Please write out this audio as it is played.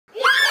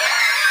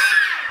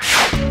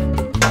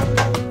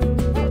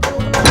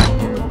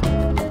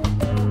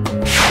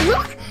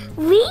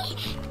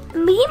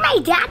Hey,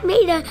 Dad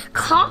made a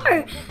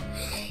car.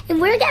 And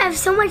we're gonna have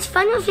so much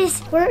fun with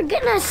this. We're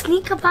gonna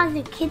sneak up on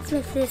the kids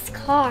with this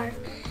car.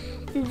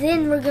 And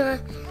then we're gonna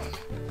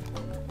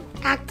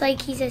act like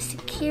he's a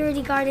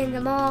security guard in the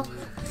mall.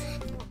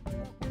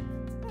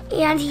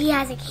 And he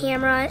has a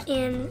camera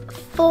and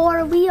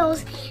 4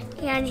 wheels.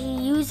 And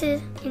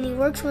he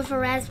works with a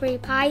Raspberry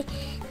Pi.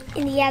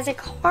 And he has a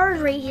card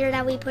right here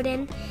that we put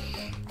in.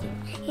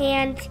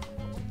 And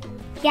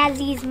he has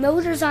these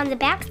motors on the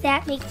back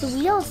that make the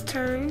wheels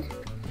turn.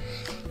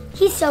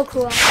 He's so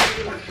cool.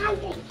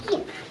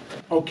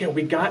 Okay,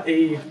 we got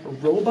a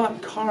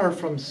robot car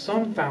from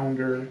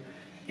Sunfounder,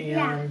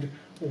 and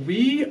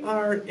we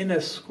are in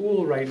a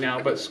school right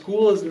now, but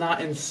school is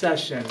not in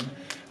session.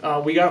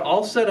 We got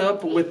all set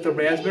up with the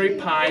Raspberry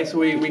Pi so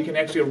we can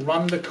actually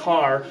run the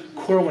car.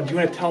 Corwin, do you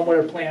want to tell them what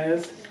our plan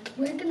is?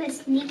 We're gonna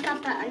sneak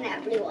up on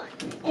everyone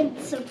and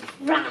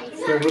surprise.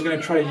 So we're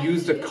gonna try to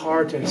use the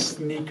car to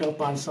sneak up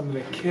on some of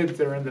the kids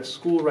that are in the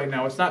school right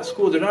now. It's not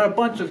school, there's not a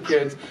bunch of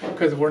kids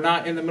because we're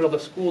not in the middle of the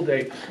school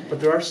day, but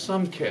there are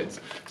some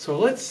kids. So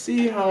let's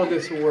see how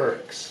this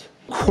works.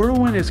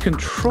 Corwin is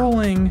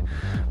controlling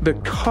the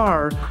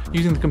car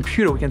using the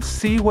computer. We can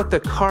see what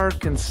the car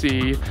can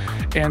see.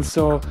 And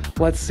so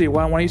let's see,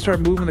 why don't you start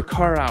moving the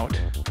car out?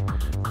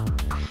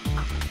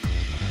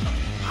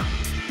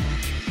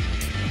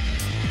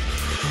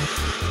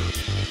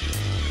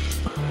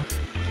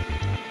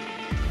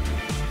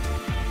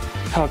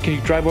 How can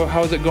you drive?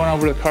 How is it going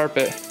over the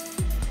carpet?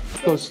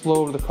 Go slow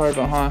over the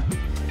carpet, huh?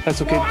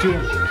 That's okay.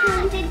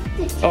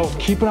 Oh,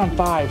 keep it on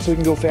 5 so we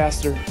can go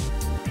faster.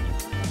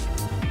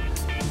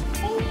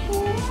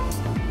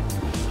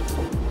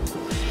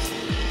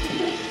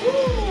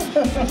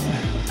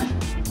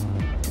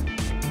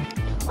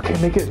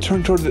 Okay, make it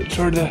turn toward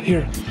the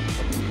here.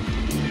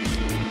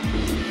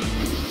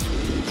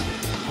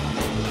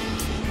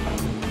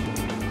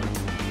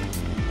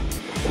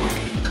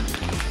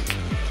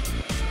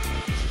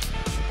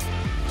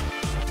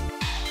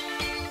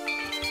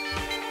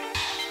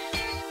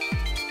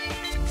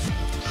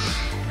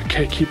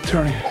 Okay, keep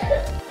turning.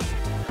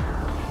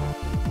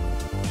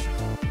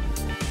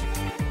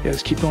 Yeah,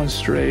 just keep going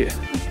straight.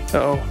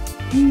 Uh-oh.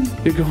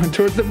 You're going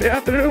towards the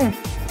bathroom.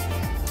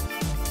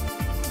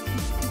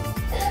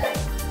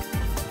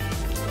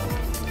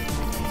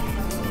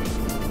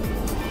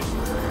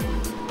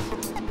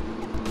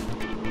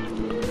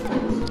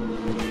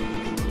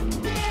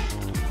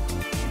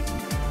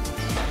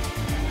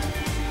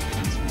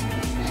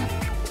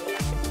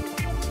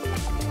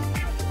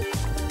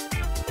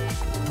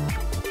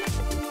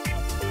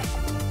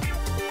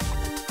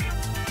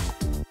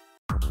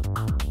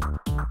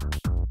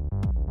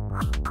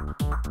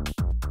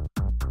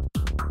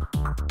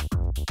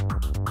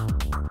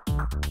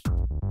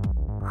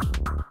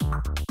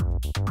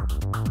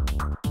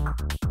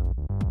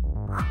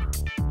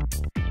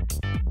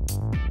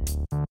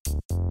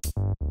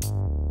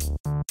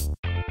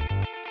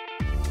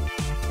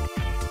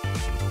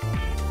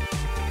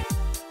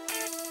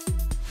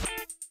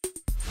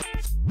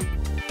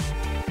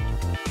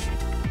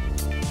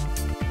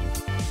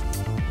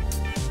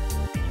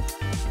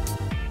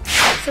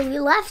 So we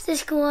left the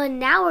school and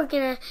now we're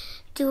gonna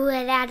do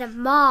it at a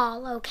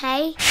mall,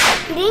 okay?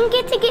 We didn't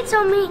get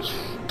so many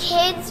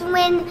kids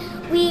when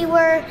we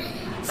were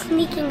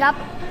sneaking up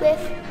with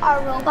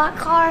our robot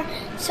car.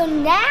 So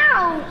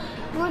now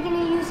we're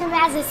gonna use him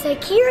as a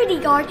security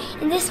guard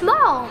in this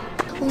mall.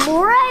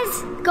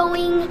 Laura's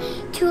going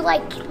to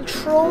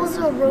control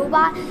the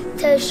robot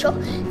to show,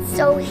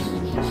 so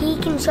he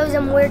can show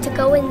them where to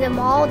go in the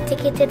mall to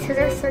get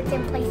to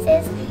certain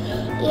places.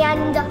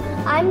 And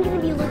I'm gonna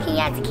be looking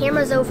at the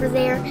cameras over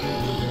there,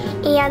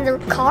 and the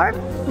car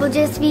will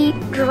just be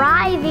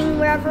driving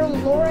wherever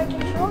Laura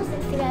controls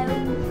it to go.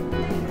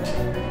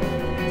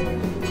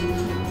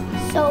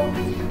 So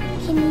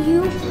can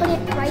you put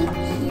it right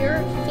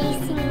here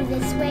facing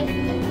this way,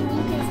 and you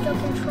can still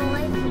control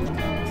it?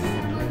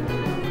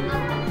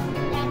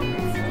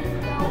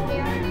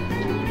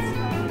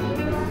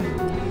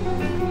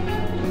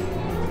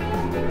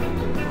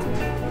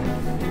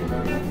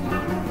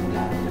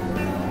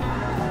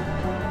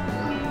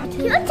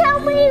 Can you tell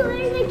me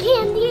where the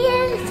candy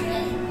is?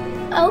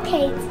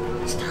 Okay,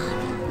 stop.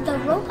 The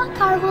robot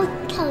car will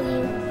tell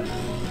you.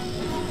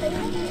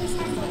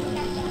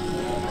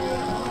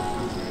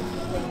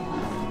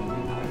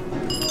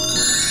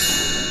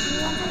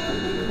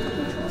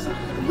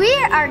 We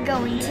are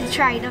going to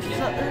try to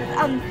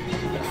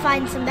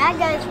find some bad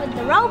guys with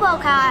the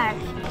robo-car.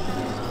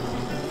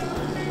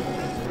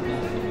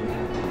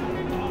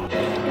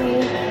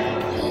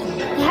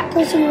 That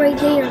person right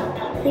there,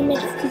 right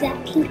next to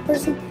that pink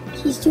person,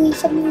 he's doing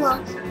something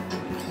wrong.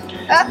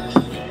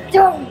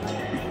 Don't.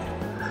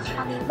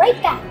 I'll be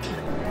right back.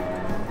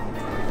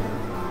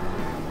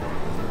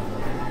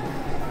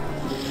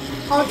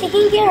 All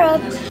taken care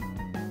of.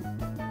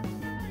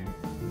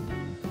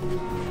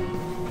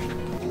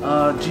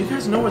 Do you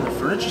guys know where the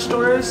furniture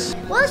store is?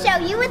 We'll show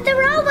you with the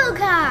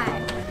robo-car.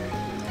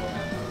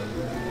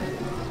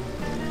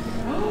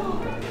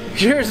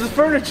 Here's the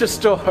furniture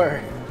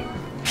store.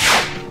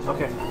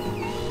 Okay.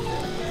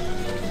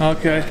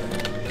 Okay.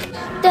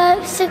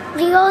 The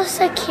real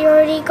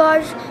security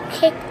guards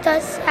kicked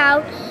us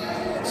out,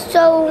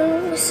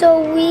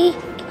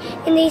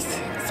 and they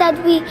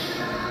said we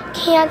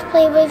can't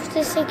play with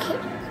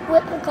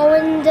go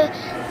in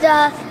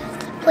the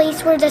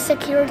place where the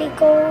security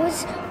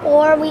goes,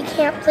 or we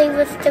can't play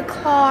with the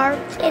car.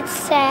 It's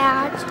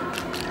sad.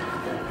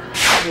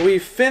 We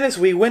finished,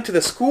 we went to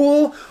the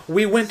school,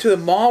 we went to the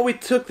mall, we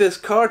took this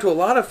car to a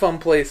lot of fun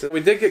places.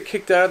 We did get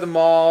kicked out of the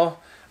mall.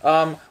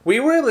 We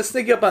were able to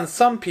sneak up on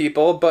some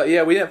people, but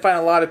yeah, we didn't find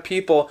a lot of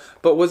people.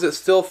 But was it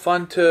still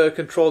fun to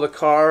control the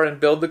car and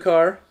build the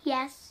car?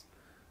 Yes.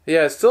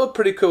 Yeah, it's still a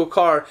pretty cool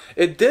car.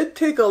 It did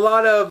take a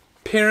lot of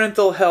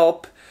parental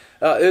help.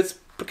 It's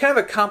kind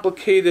of a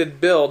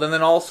complicated build, and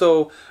then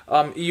also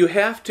you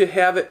have to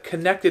have it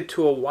connected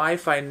to a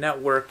Wi-Fi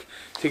network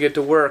to get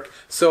to work.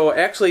 So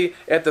actually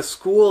at the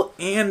school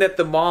and at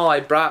the mall I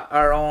brought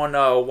our own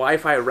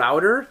Wi-Fi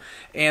router,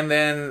 and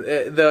then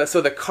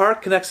the car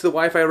connects to the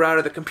Wi-Fi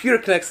router, the computer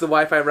connects to the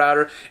Wi-Fi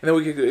router, and then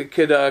we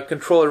could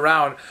control it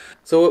around.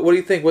 So what do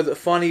you think? Was it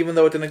fun even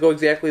though it didn't go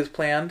exactly as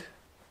planned?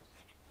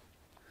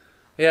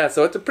 Yeah,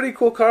 so it's a pretty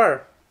cool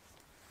car.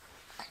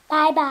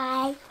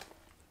 Bye-bye.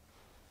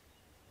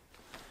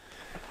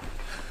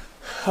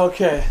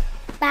 Okay.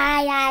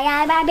 Bye,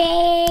 bye, bye,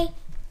 bye.